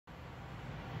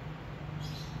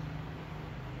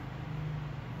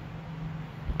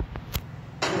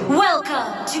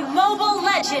Welcome to Mobile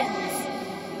Legends!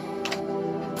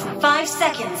 5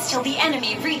 seconds till the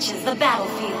enemy reaches the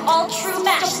battlefield. All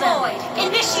troops deployed.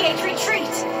 Initiate retreat.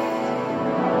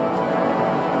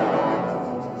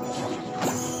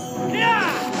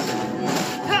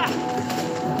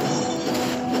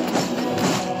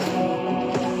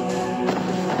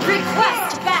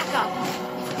 Request backup.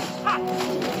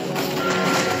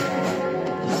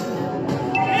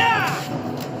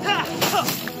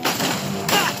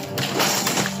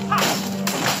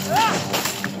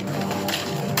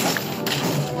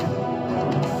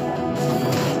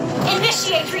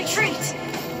 Initiate retreat.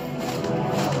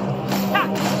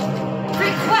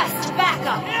 Request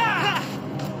backup.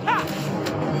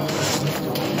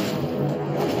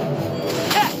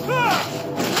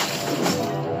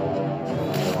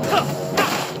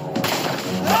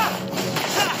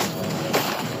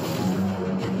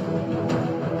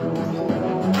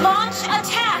 Launch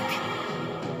attack.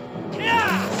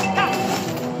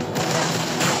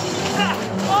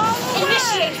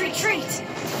 Initiate retreat.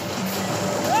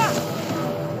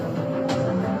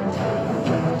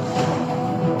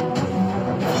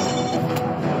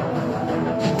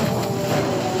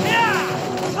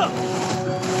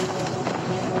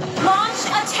 Launch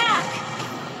attack.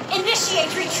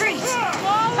 Initiate retreat.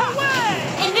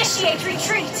 Initiate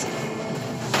retreat.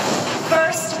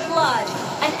 First blood.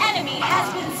 An enemy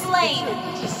has been slain.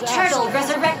 Turtle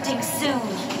resurrecting soon.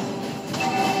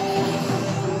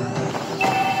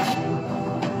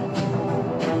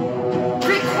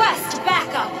 Request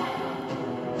backup.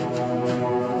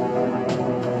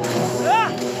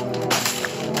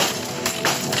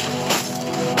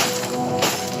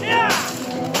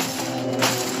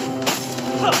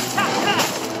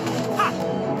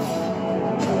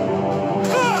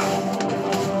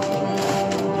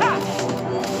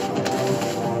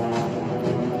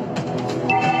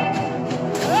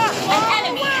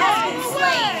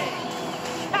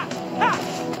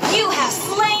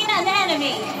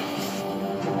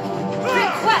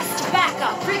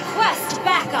 Request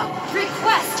backup!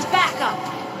 Request backup!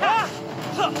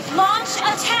 Launch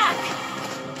attack!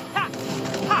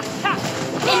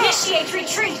 Initiate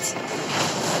retreat!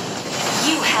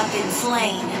 You have been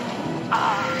slain.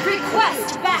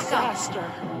 Request backup!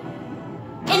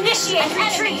 Initiate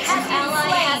retreat!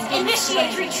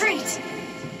 Initiate retreat!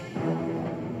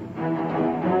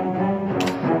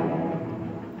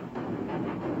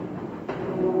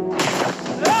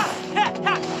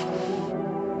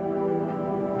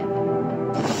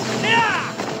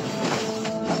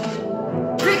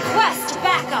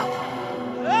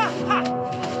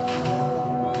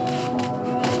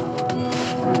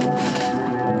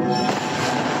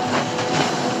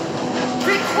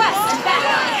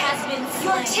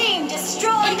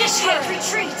 Initiate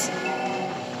retreat!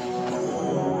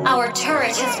 Our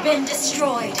turret has been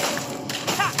destroyed.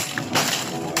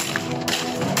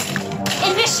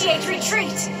 Initiate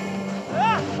retreat!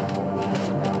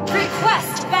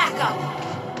 Request backup!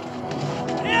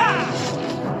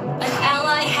 An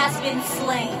ally has been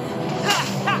slain.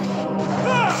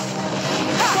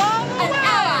 An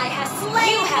ally has slain.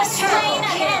 You have slain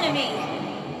an enemy.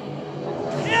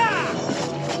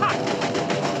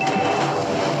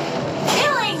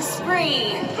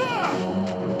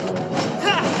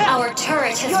 Our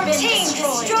turret has been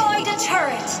destroyed a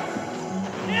turret.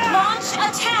 Launch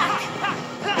attack.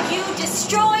 You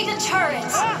destroyed a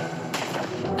turret.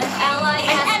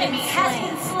 An enemy has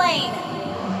been slain.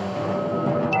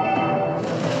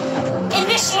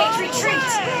 Initiate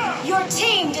retreat. Your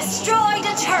team destroyed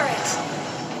a turret.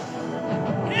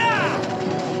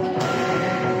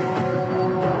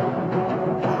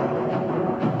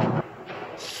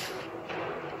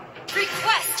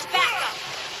 Request backup.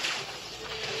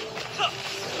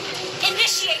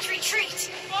 Initiate retreat.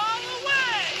 Fall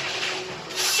away.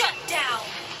 Shut down.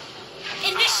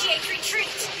 Initiate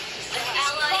retreat. An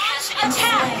ally has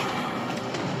attack.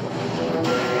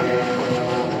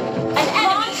 An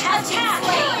enemy has attack.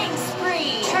 Killing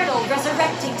spree. Turtle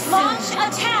resurrecting soon. Launch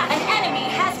attack. An enemy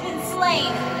has been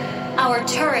slain. Our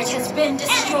turret has been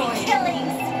destroyed. Enemy killing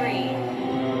spree.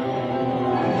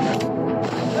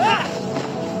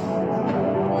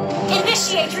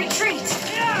 Initiate retreat.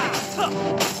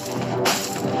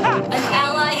 An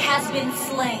ally has been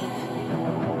slain.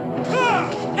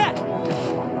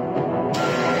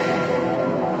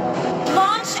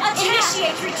 Launch attack.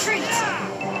 Initiate retreat.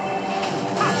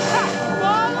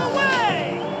 Fall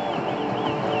away.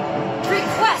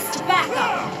 Request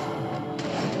backup.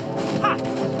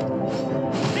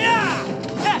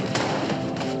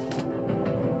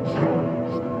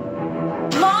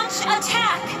 Launch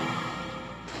attack.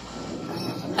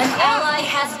 An ally ally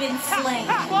has been slain.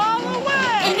 Fall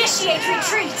away! Initiate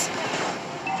retreat.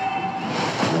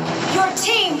 Your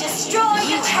team destroyed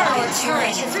a turret. Our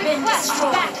turret has been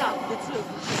destroyed. Backup.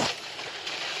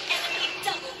 Enemy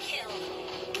double kill.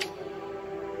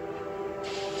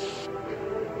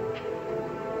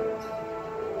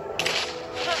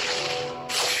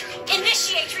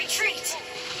 Initiate retreat.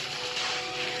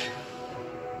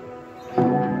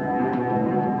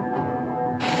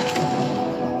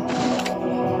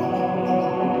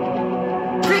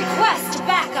 Request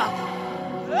backup.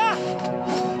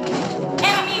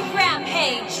 Enemy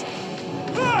rampage.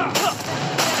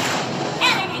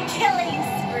 Enemy killing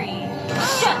spree.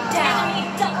 Shut down. Enemy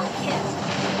double kill.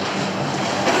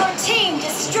 Your team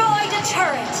destroyed a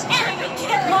turret. Enemy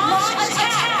killing. Launch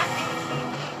attack.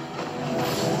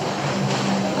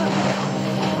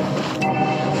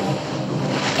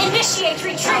 Initiate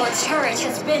retreat. Our turret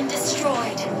has been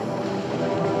destroyed.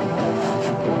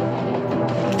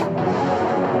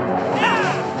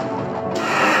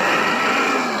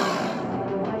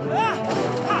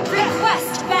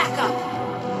 Request backup.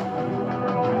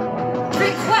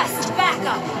 Request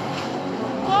backup.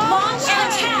 Launch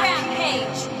attack.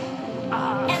 Rampage.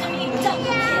 Enemy double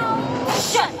kill.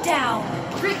 Shut down.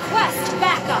 Request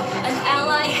backup. An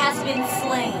ally has been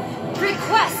slain.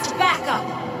 Request backup.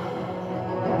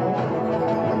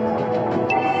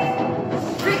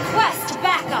 Request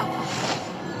backup.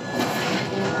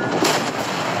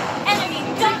 Enemy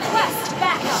request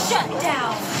backup. Shut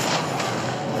down.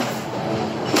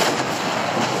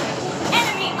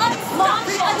 Enemy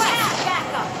launch attack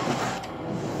backup.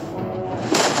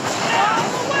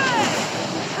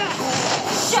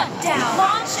 Shut down.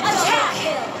 Launch attack.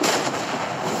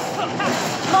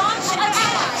 Launch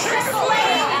attack. Triple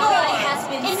ally has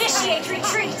been initiate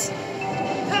retreat.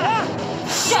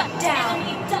 Shut down.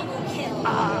 Enemy double kill.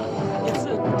 It's a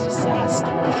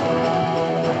disaster.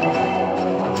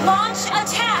 Launch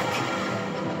attack.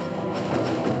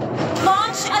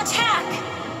 Launch attack.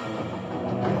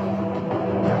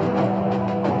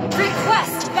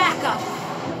 Request backup.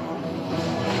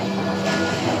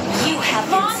 You have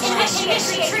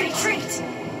initiate retreat.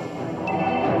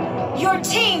 Your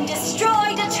team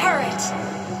destroyed a turret.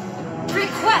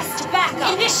 Request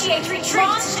backup. Initiate retreat.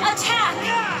 Launch attack.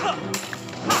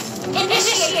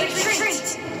 Initiate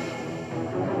retreat.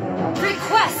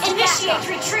 Request initiate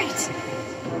retreat.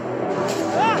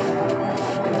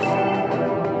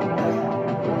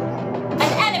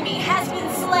 An enemy has been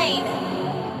slain.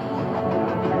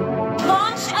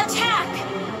 Launch attack.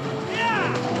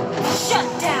 Shut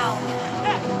down.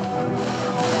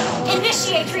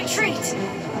 Initiate retreat.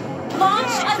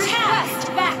 Launch attack. Request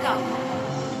backup.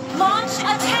 Launch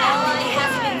attack. Ally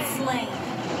has been slain.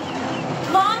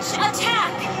 Launch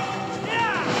attack.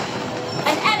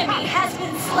 An enemy has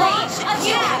been slain.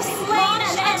 You have slain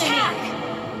an enemy.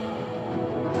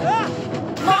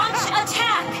 Launch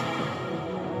attack.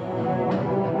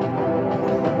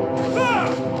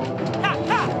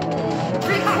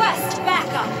 Request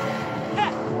backup.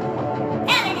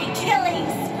 Enemy killing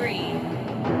spree.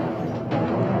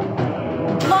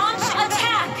 Launch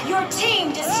attack. Your team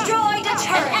destroyed a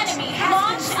turret. An enemy has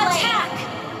launch attack.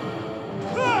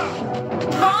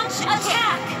 Launch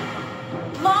attack.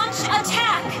 Launch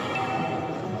attack.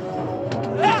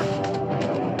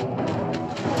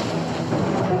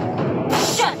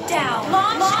 Shut down.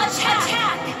 Launch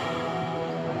attack.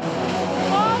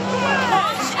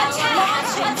 Launch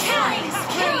attack.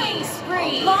 Killing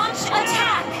spree. Launch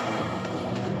attack.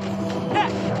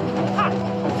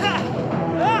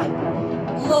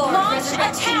 Lord, launch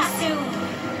attack soon.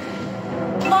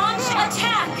 Launch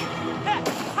attack.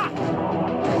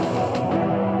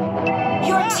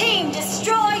 Your team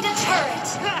destroyed a turret.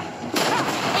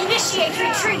 Initiate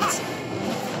retreat.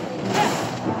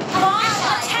 Launch